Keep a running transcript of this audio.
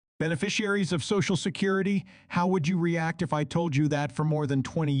Beneficiaries of Social Security, how would you react if I told you that for more than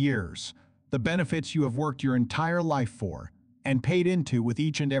 20 years, the benefits you have worked your entire life for and paid into with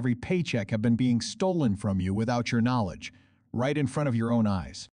each and every paycheck have been being stolen from you without your knowledge, right in front of your own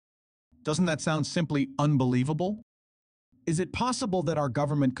eyes? Doesn't that sound simply unbelievable? Is it possible that our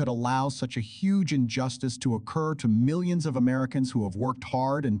government could allow such a huge injustice to occur to millions of Americans who have worked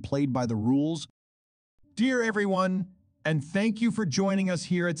hard and played by the rules? Dear everyone, and thank you for joining us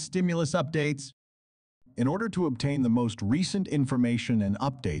here at Stimulus Updates. In order to obtain the most recent information and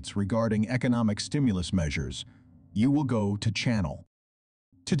updates regarding economic stimulus measures, you will go to Channel.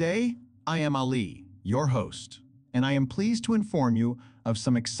 Today, I am Ali, your host, and I am pleased to inform you of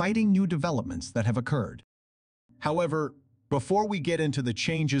some exciting new developments that have occurred. However, before we get into the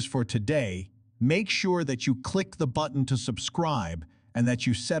changes for today, make sure that you click the button to subscribe and that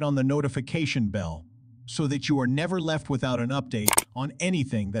you set on the notification bell so that you are never left without an update on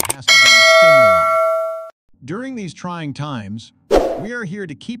anything that has to do with stimuli. During these trying times, we are here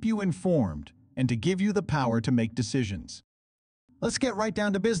to keep you informed and to give you the power to make decisions. Let's get right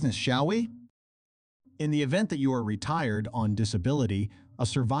down to business, shall we? In the event that you are retired on disability, a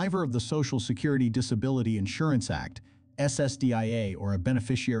survivor of the Social Security Disability Insurance Act, SSDI, or a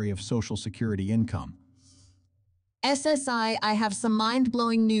beneficiary of Social Security income. SSI, I have some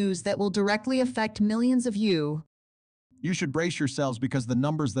mind-blowing news that will directly affect millions of you. You should brace yourselves because the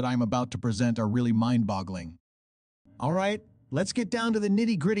numbers that I'm about to present are really mind-boggling. All right, let's get down to the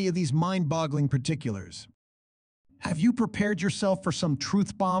nitty-gritty of these mind-boggling particulars. Have you prepared yourself for some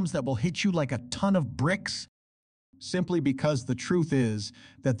truth bombs that will hit you like a ton of bricks? Simply because the truth is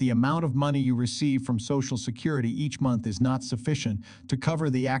that the amount of money you receive from Social Security each month is not sufficient to cover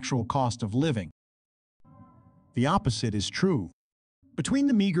the actual cost of living. The opposite is true. Between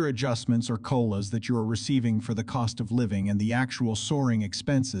the meager adjustments or COLAs that you are receiving for the cost of living and the actual soaring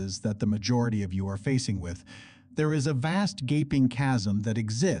expenses that the majority of you are facing with, there is a vast gaping chasm that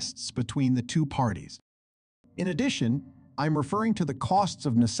exists between the two parties. In addition, I'm referring to the costs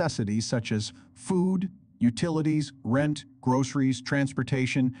of necessities such as food, utilities, rent, groceries,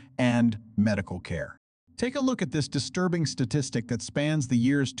 transportation, and medical care. Take a look at this disturbing statistic that spans the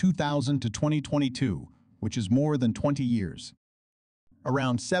years 2000 to 2022, which is more than 20 years.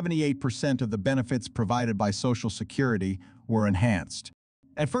 Around 78% of the benefits provided by Social Security were enhanced.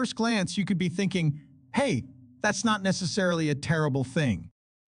 At first glance, you could be thinking, hey, that's not necessarily a terrible thing.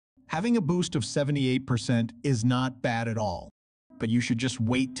 Having a boost of 78% is not bad at all. But you should just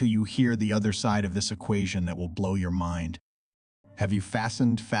wait till you hear the other side of this equation that will blow your mind. Have you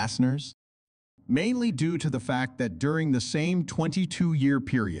fastened fasteners? Mainly due to the fact that during the same 22-year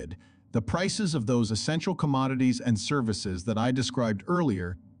period, the prices of those essential commodities and services that I described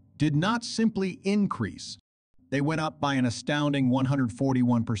earlier did not simply increase. They went up by an astounding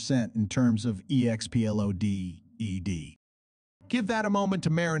 141% in terms of EXPLODED. Give that a moment to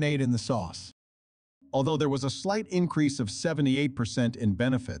marinate in the sauce. Although there was a slight increase of 78% in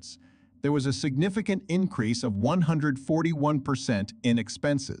benefits, there was a significant increase of 141% in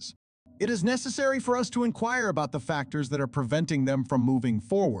expenses. It is necessary for us to inquire about the factors that are preventing them from moving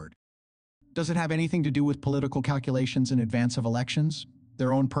forward. Does it have anything to do with political calculations in advance of elections,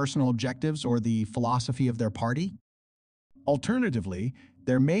 their own personal objectives, or the philosophy of their party? Alternatively,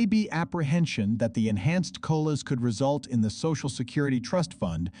 there may be apprehension that the enhanced COLAs could result in the Social Security Trust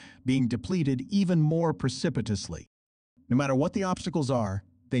Fund being depleted even more precipitously. No matter what the obstacles are,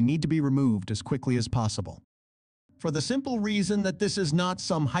 they need to be removed as quickly as possible. For the simple reason that this is not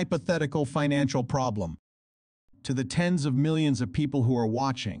some hypothetical financial problem. To the tens of millions of people who are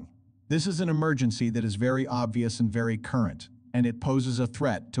watching, this is an emergency that is very obvious and very current, and it poses a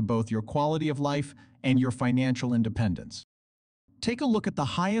threat to both your quality of life and your financial independence. Take a look at the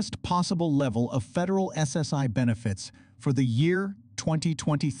highest possible level of federal SSI benefits for the year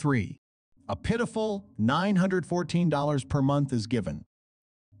 2023. A pitiful $914 per month is given.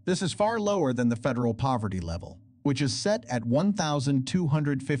 This is far lower than the federal poverty level, which is set at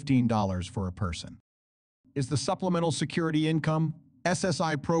 $1,215 for a person. Is the Supplemental Security Income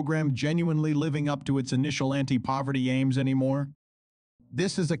SSI program genuinely living up to its initial anti-poverty aims anymore?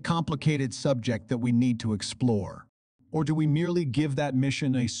 This is a complicated subject that we need to explore. Or do we merely give that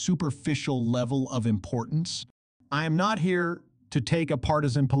mission a superficial level of importance? I am not here to take a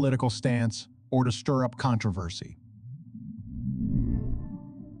partisan political stance or to stir up controversy.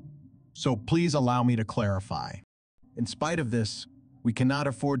 So please allow me to clarify. In spite of this, we cannot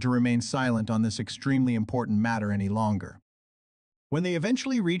afford to remain silent on this extremely important matter any longer. When they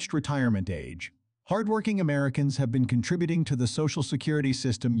eventually reached retirement age, hardworking Americans have been contributing to the Social Security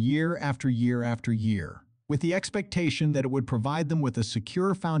system year after year after year, with the expectation that it would provide them with a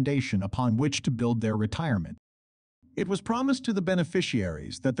secure foundation upon which to build their retirement. It was promised to the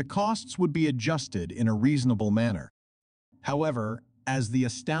beneficiaries that the costs would be adjusted in a reasonable manner. However, as the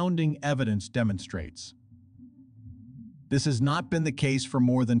astounding evidence demonstrates, this has not been the case for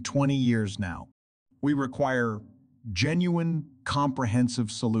more than 20 years now. We require genuine, comprehensive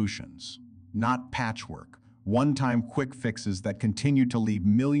solutions, not patchwork, one-time quick fixes that continue to leave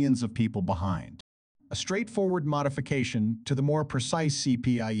millions of people behind. A straightforward modification to the more precise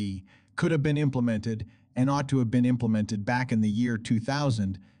CPIE could have been implemented and ought to have been implemented back in the year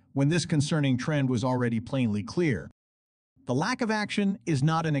 2000, when this concerning trend was already plainly clear. The lack of action is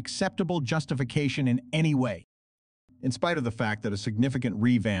not an acceptable justification in any way. In spite of the fact that a significant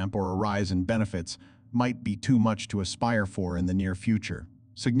revamp or a rise in benefits might be too much to aspire for in the near future,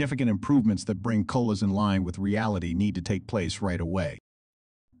 significant improvements that bring COLAs in line with reality need to take place right away.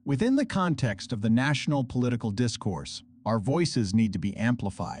 Within the context of the national political discourse, our voices need to be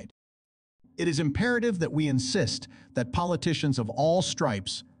amplified. It is imperative that we insist that politicians of all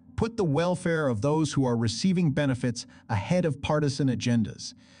stripes put the welfare of those who are receiving benefits ahead of partisan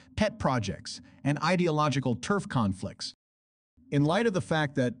agendas, pet projects, and ideological turf conflicts. In light of the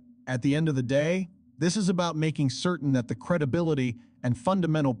fact that, at the end of the day, this is about making certain that the credibility and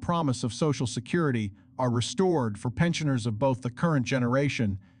fundamental promise of Social Security are restored for pensioners of both the current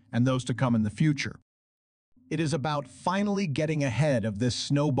generation and those to come in the future. It is about finally getting ahead of this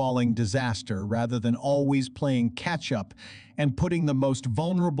snowballing disaster rather than always playing catch-up and putting the most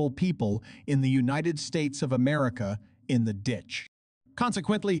vulnerable people in the United States of America in the ditch.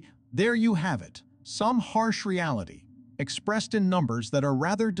 Consequently, there you have it, some harsh reality, expressed in numbers that are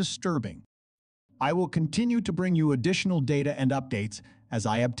rather disturbing. I will continue to bring you additional data and updates as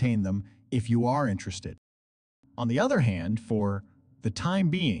I obtain them if you are interested. On the other hand, for the time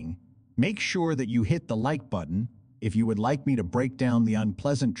being, make sure that you hit the like button if you would like me to break down the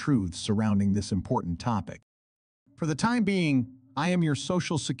unpleasant truths surrounding this important topic. For the time being, I am your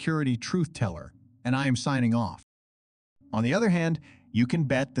Social Security truth teller, and I am signing off. On the other hand, you can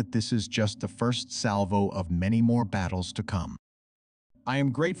bet that this is just the first salvo of many more battles to come. I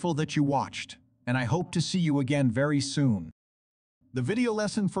am grateful that you watched, and I hope to see you again very soon. The video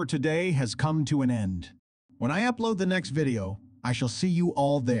lesson for today has come to an end. When I upload the next video, I shall see you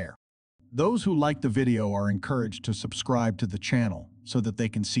all there. Those who like the video are encouraged to subscribe to the channel so that they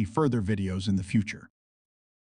can see further videos in the future.